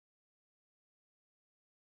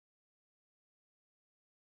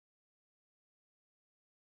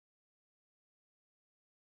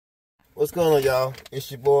What's going on, y'all?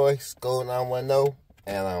 It's your boy, Skull910,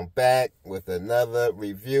 and I'm back with another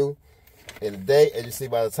review. And today, as you see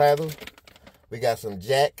by the title, we got some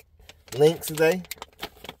Jack links today.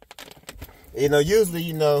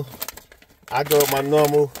 Usually, I go with my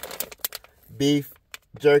normal beef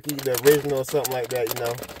jerky, the original or something like that,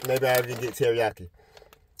 Maybe I even get teriyaki.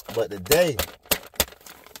 But today,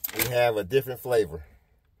 we have a different flavor.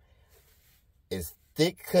 It's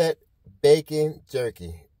thick cut bacon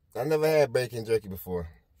jerky. I never had bacon jerky before.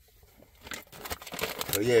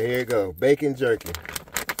 So yeah, here you go. Bacon jerky.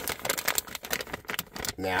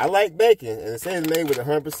 Now, I like bacon, and it says made with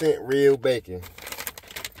 100% real bacon.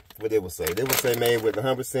 What they would say. They would say made with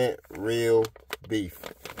 100% real beef.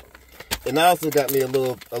 And I also got me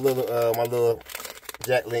my little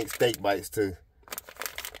Jack Link steak bites too.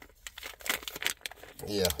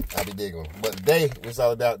 Yeah, I'll be digging. But today, it's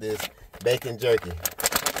all about this bacon jerky.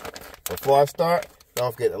 Before I start,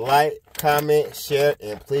 don't forget to like, comment, share,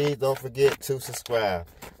 and please don't forget to subscribe.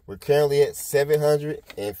 We're currently at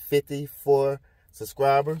 754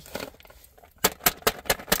 subscribers.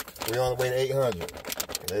 We're on the way to 800.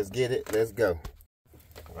 Let's get it. Let's go.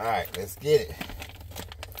 All right, let's get it.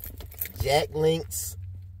 Jack Link's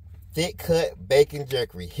thick cut bacon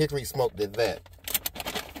jerky, hickory smoked at that.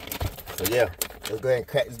 So yeah, let's go ahead and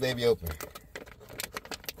crack this baby open.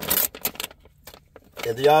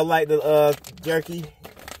 And do y'all like the jerky?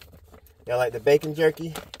 Y'all like the bacon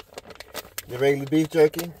jerky? The regular beef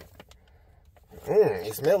jerky?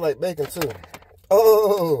 It smells like bacon too.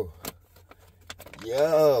 Oh,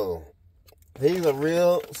 yo, these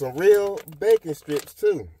are some real bacon strips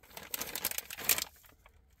too.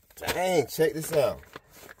 Dang, check this out.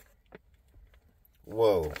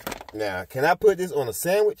 Whoa. Now, can I put this on a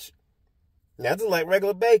sandwich? Now, this is like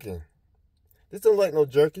regular bacon. This don't like no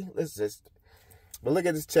jerky. But look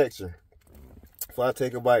at this texture. Before I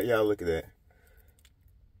take a bite, y'all look at that.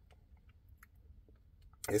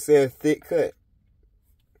 It says thick cut.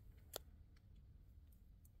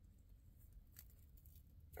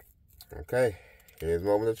 Okay, here's the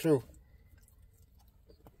moment of truth.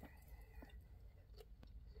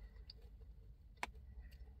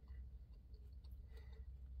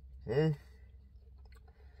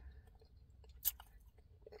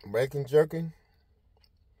 Bacon jerky.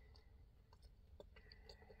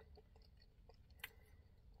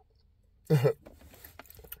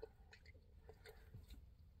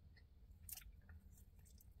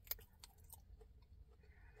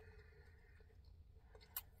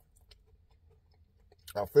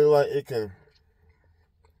 I feel like it can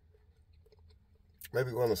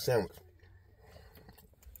maybe go on a sandwich.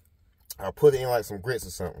 I'll put it in like some grits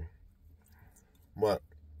or something. But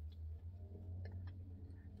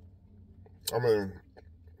I mean,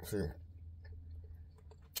 see,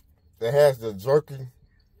 it has the jerky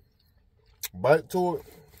bite to it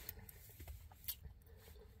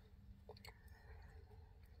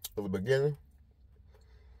at the beginning,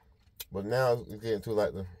 but now it's getting to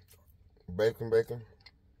like the bacon.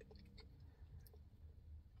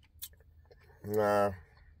 Nah,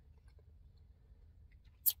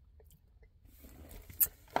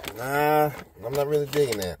 I'm not really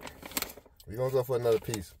digging that. We're gonna go for another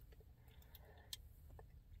piece.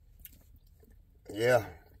 Yeah,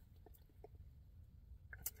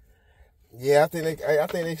 I think they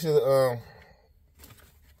should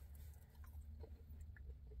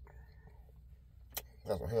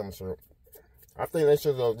that's my hammer syrup. I think they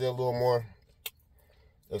should have did a little more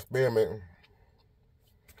experimenting,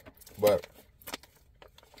 but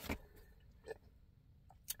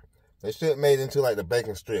they should have made it into like the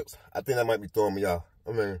bacon strips. I think that might be throwing me off.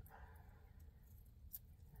 I mean,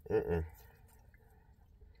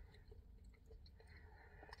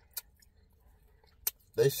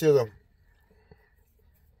 they should have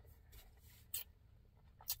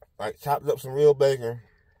like chopped up some real bacon,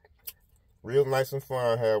 real nice and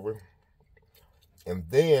fine, however, and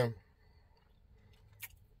then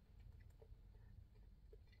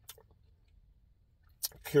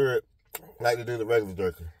cure it like they do the regular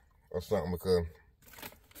jerky or something, because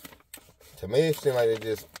to me it seems like they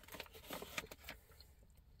just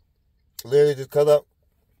literally just cut up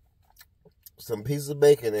some pieces of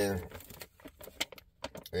bacon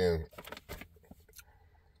and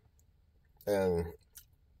I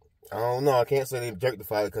don't know. I can't say they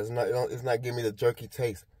jerkified it because it's not giving me the jerky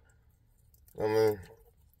taste. I mean,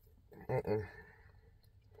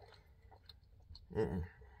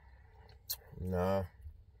 nah.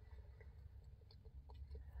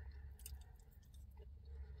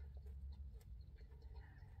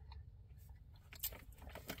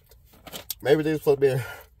 Maybe they're supposed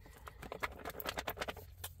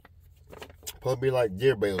to be like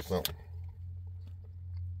deer bait or something.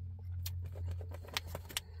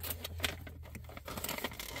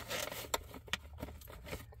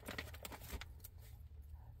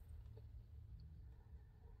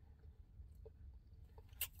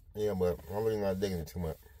 Yeah, but I'm really not digging it too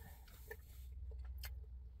much.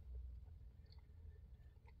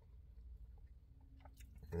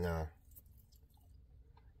 Nah.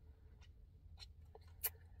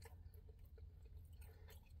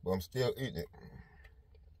 But I'm still eating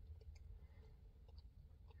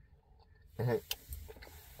it.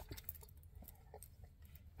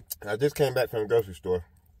 I just came back from the grocery store.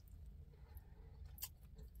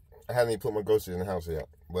 I haven't even put my groceries in the house yet,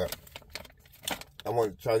 but I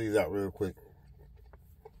want to try these out real quick.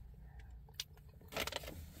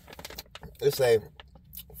 It's a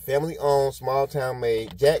family-owned, small-town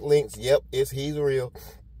made. Jack Links, yep, he's real.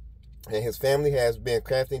 And his family has been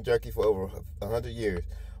crafting jerky for over 100 years.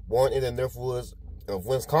 Born in the North Woods of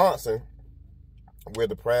Wisconsin, we're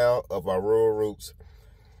the proud of our rural roots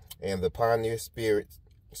and the pioneer spirit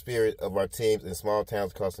of our teams in small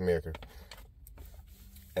towns across America.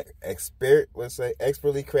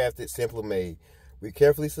 Expertly crafted, simply made. We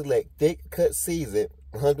carefully select thick cut seasoned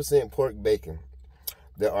 100% pork bacon.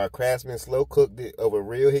 There are craftsmen slow cooked it over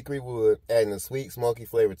real hickory wood, adding a sweet, smoky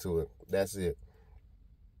flavor to it. That's it.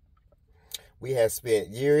 We have spent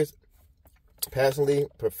years passionately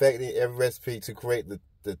perfecting every recipe to create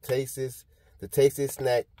the tastiest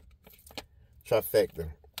snack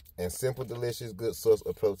trifecta and simple, delicious, good source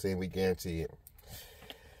of protein. We guarantee it.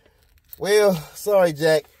 Well, sorry,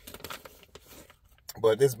 Jack,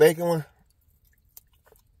 but this bacon one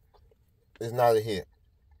is not a hit.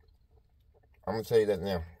 I'm gonna tell you that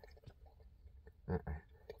now.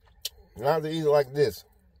 Not to eat it like this.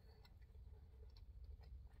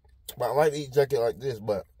 But I like to eat jerky like this,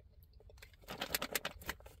 but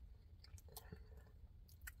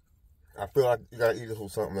I feel like you gotta eat this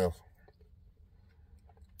with something else.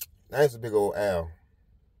 That's a big old owl.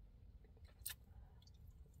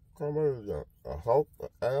 What is that? A hawk? An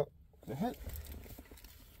owl? The heck?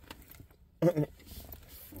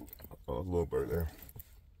 Oh, a little bird there.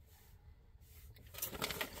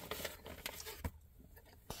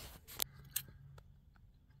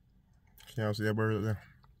 Can y'all see that bird up there?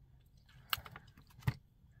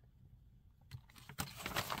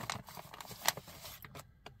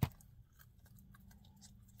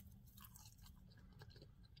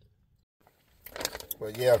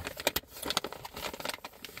 But yeah,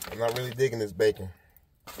 I'm not really digging this bacon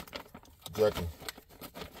jerky.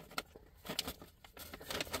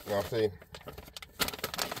 Y'all see?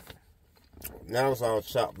 Now it's all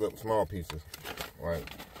chopped up small pieces, right?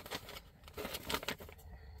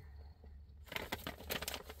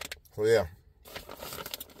 So yeah,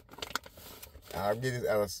 I'll give it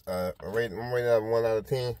out of I'm rating out of 1 out of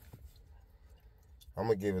 10. I'm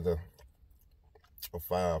gonna give it a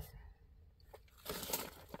 5.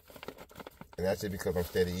 And that's just because I'm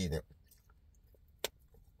steady eating it.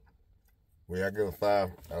 Well, I give it a 5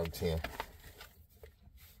 out of 10.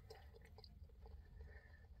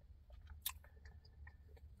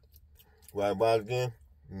 Will I buy it again?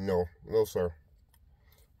 No, sir.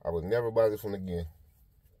 I would never buy this one again.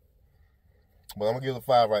 But I'm gonna give it a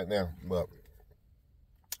 5 right now. But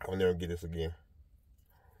I'll never get this again.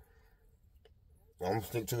 I'm gonna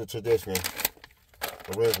stick to the traditional,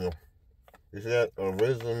 original. You see that?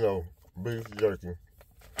 Original beef jerky.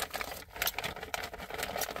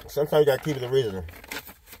 Sometimes you gotta keep it original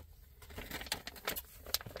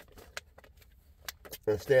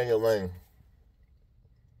and stay in your lane.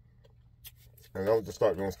 And don't just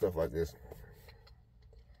start doing stuff like this.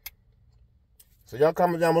 So y'all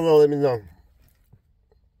comment down below, let me know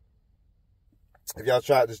if y'all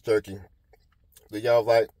tried this jerky. Do y'all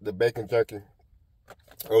like the bacon jerky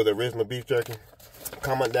or the original beef jerky?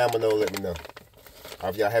 Comment down below, let me know. Or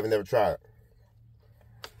if y'all haven't ever tried it.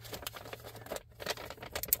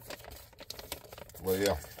 Well,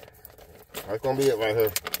 yeah, that's gonna be it right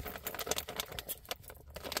here.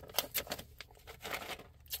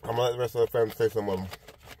 I'm gonna let the rest of the family say some of them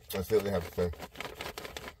and see what they have to say.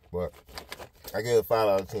 But I give it a 5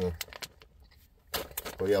 out of 10.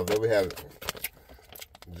 But yeah, there we have it.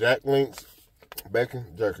 Jack Links bacon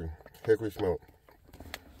jerky, hickory smoke.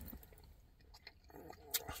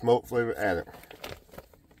 Smoke flavor added.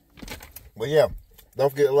 But yeah, don't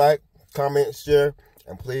forget to like, comment, share,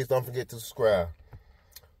 and please don't forget to subscribe.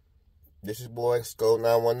 This is boy Skull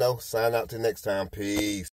 910. Sign out till next time.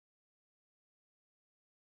 Peace.